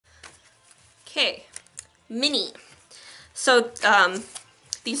Okay, mini. So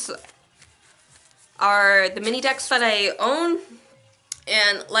these are the mini decks that I own,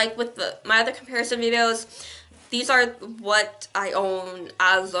 and like with my other comparison videos, these are what I own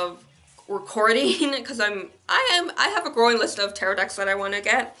as of recording because I have a growing list of tarot decks that I want to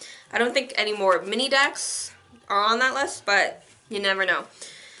get. I don't think any more mini decks are on that list, but you never know.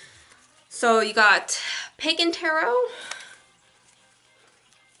 So you got Pagan Tarot,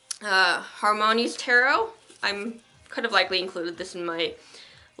 Harmonious Tarot. I could have likely included this in my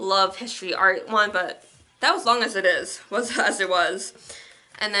love history art one, but that was long as it was.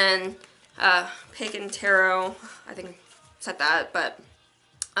 And then Pagan Tarot, I think I said that, but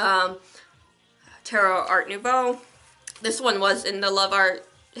Tarot Art Nouveau. This one was in the love art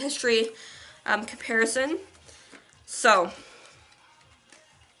history comparison. So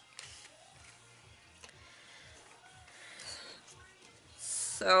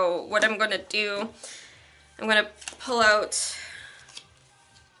what I'm gonna do, I'm gonna pull out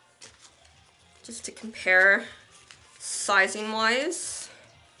just to compare sizing wise.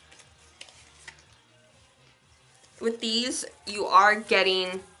 With these, you are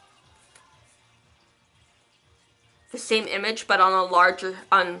getting the same image but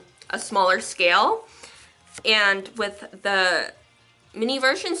on a smaller scale. And with the mini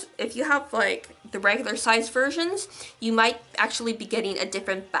versions, if you have like the regular size versions, you might actually be getting a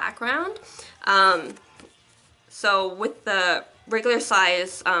different background. So with the regular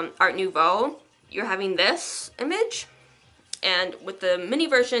size Art Nouveau, you're having this image, and with the mini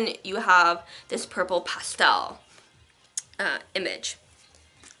version, you have this purple pastel image.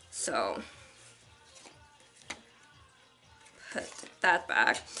 So put that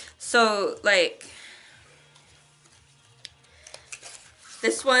back. So like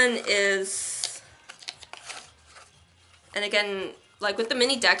this one is, and again, like with the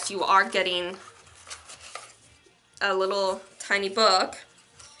mini decks, you are getting a little tiny book,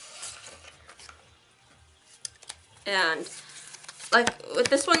 and like with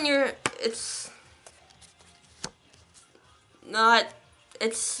this one, it's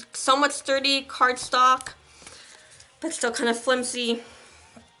somewhat sturdy cardstock, but still kind of flimsy,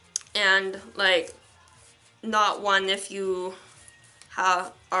 and like not one if you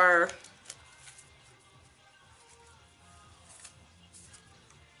are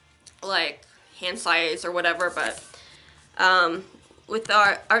like hand size or whatever. But with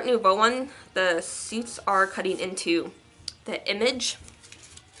our Art Nouveau one, the suits are cutting into the image,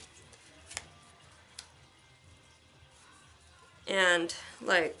 and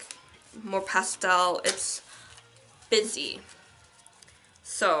like more pastel, it's busy.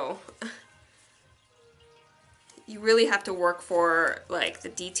 So you really have to work for like the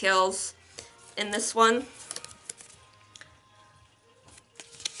details in this one.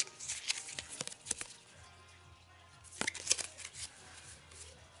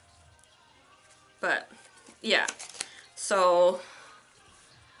 But yeah, so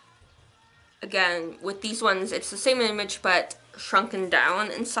again, with these ones, it's the same image but shrunken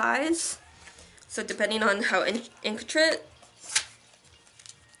down in size. So depending on how intricate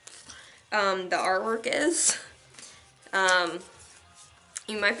the artwork is,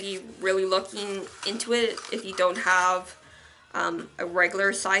 you might be really looking into it if you don't have a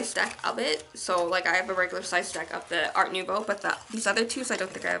regular size deck of it. So like I have a regular size deck of the Art Nouveau, but these other two, I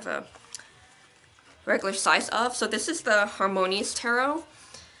don't think I have a regular size of. So this is the Harmonious Tarot.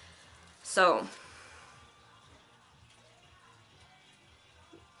 So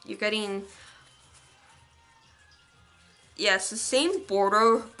you're getting, yes, the same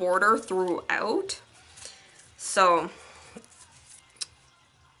border throughout. So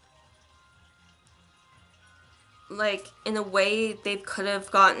like in a way they could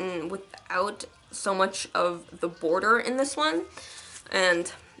have gotten without so much of the border in this one.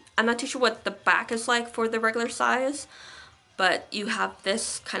 And I'm not too sure what the back is like for the regular size, but you have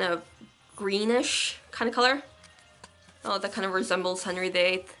this kind of greenish kind of color. Oh, that kind of resembles Henry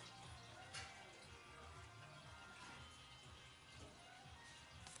VIII.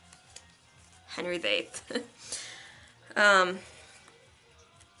 Henry VIII.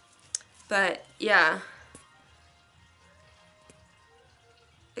 But yeah,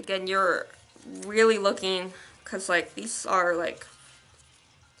 again, you're really looking, because like these are like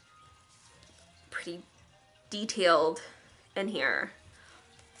pretty detailed in here.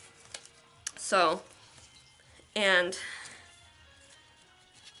 So, and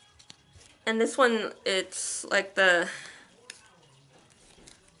this one, it's like the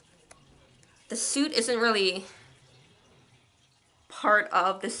suit isn't really part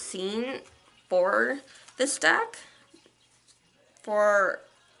of the scene for this deck. For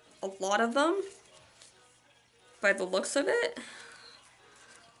a lot of them by the looks of it.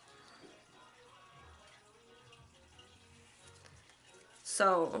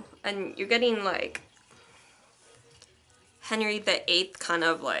 So, and you're getting like Henry VIII kind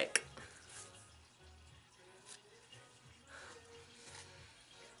of like,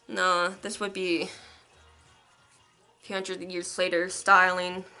 no, this would be a few hundred years later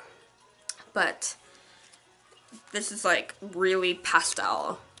styling, but this is like really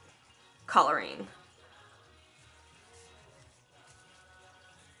pastel coloring.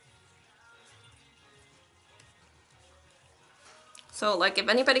 So like if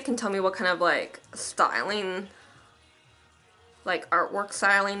anybody can tell me what kind of like styling, like artwork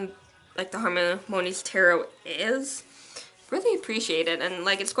styling, like the Harmonious Tarot is, really appreciate it. And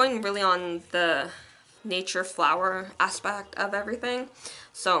like it's going really on the nature flower aspect of everything.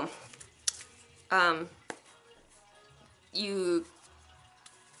 So if you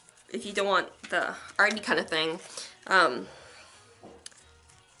don't want the arty kind of thing,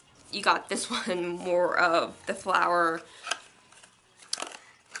 you got this one more of the flower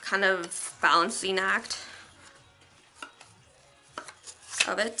kind of balancing act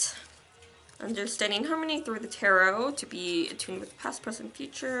of it. Understanding harmony through the tarot to be attuned with past, present,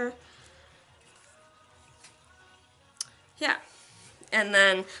 future. Yeah. And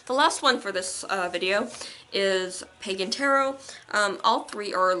then the last one for this video is Pagan Tarot. All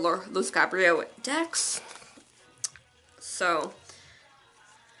three are Luz Gabriel decks. So,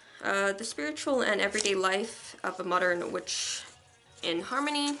 the spiritual and everyday life of a modern witch in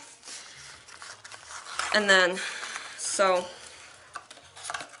harmony. And then, so,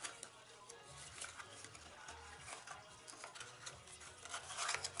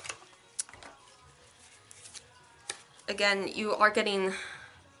 again, you are getting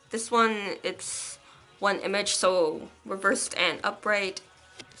this one, it's one image, so reversed and upright.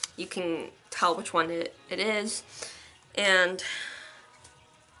 You can tell which one it is. And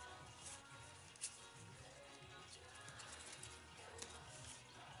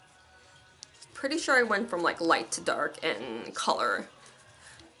pretty sure I went from like light to dark in color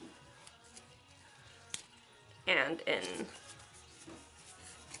and in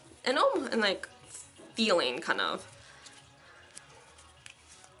like feeling kind of.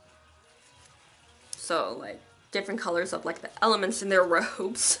 So like different colors of like the elements in their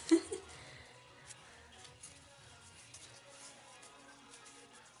robes.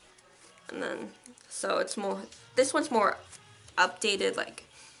 And then so it's more, this one's more updated, like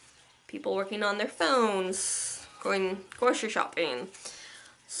people working on their phones, going grocery shopping.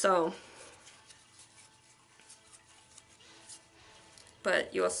 So,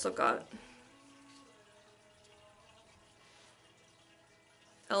 but you also got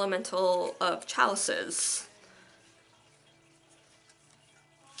elemental of chalices.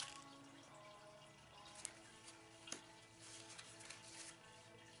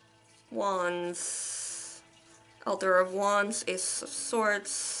 Wands, Elder of Wands, Ace of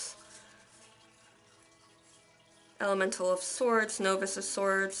Swords, Elemental of Swords, Novus of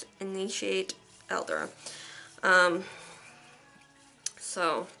Swords, Initiate, Elder.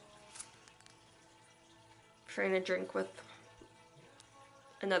 So, trying to drink with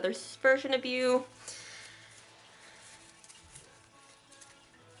another version of you.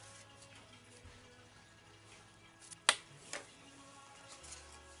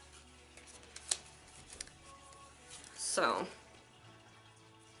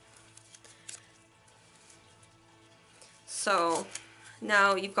 So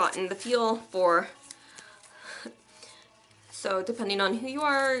now you've gotten the feel for, so depending on who you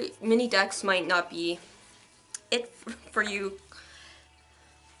are, mini decks might not be it for you,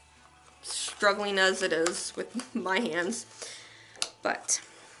 struggling as it is with my hands. But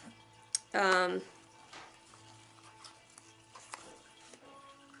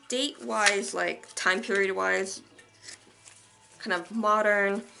date wise, like time period wise, kind of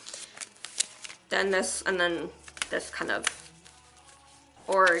modern, then this, and then this kind of,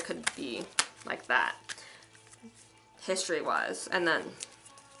 or it could be like that, history wise. And then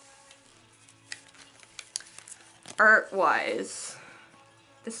art wise,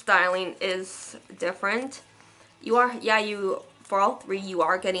 the styling is different. You are, yeah, you, for all three, you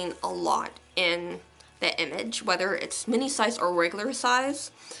are getting a lot in the image, whether it's mini size or regular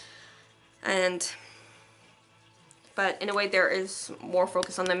size. And but in a way there is more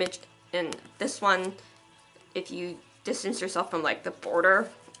focus on the image in this one if you distance yourself from like the border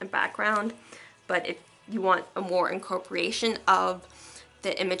and background. But if you want a more incorporation of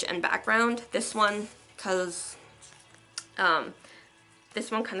the image and background, this one, because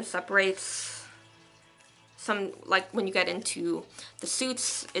this one kind of separates some, like when you get into the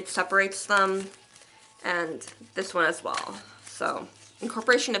suits, it separates them, and this one as well. So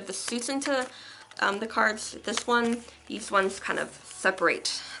incorporation of the suits into the cards. These ones kind of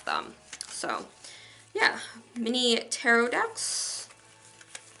separate them. So yeah, mini tarot decks.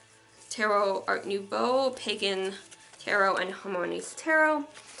 Tarot Art Nouveau, Pagan Tarot, and Harmonious Tarot.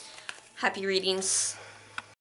 Happy readings.